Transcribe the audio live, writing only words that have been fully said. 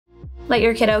Let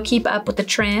your kiddo keep up with the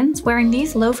trends wearing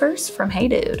these loafers from Hey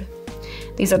Dude.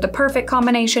 These are the perfect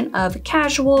combination of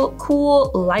casual,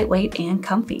 cool, lightweight, and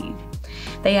comfy.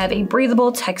 They have a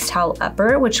breathable textile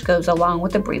upper, which goes along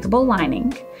with the breathable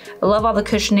lining. I love all the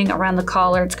cushioning around the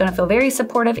collar. It's gonna feel very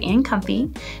supportive and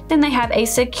comfy. Then they have a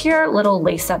secure little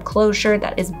lace-up closure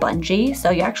that is bungee, so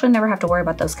you actually never have to worry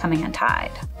about those coming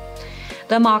untied.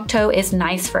 The mock toe is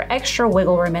nice for extra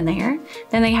wiggle room in there.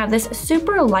 Then they have this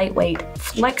super lightweight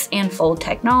flex and fold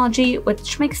technology,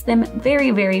 which makes them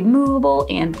very, very movable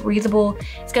and breathable.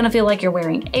 It's gonna feel like you're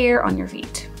wearing air on your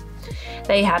feet.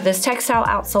 They have this textile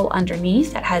outsole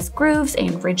underneath that has grooves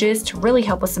and ridges to really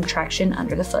help with some traction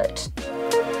under the foot.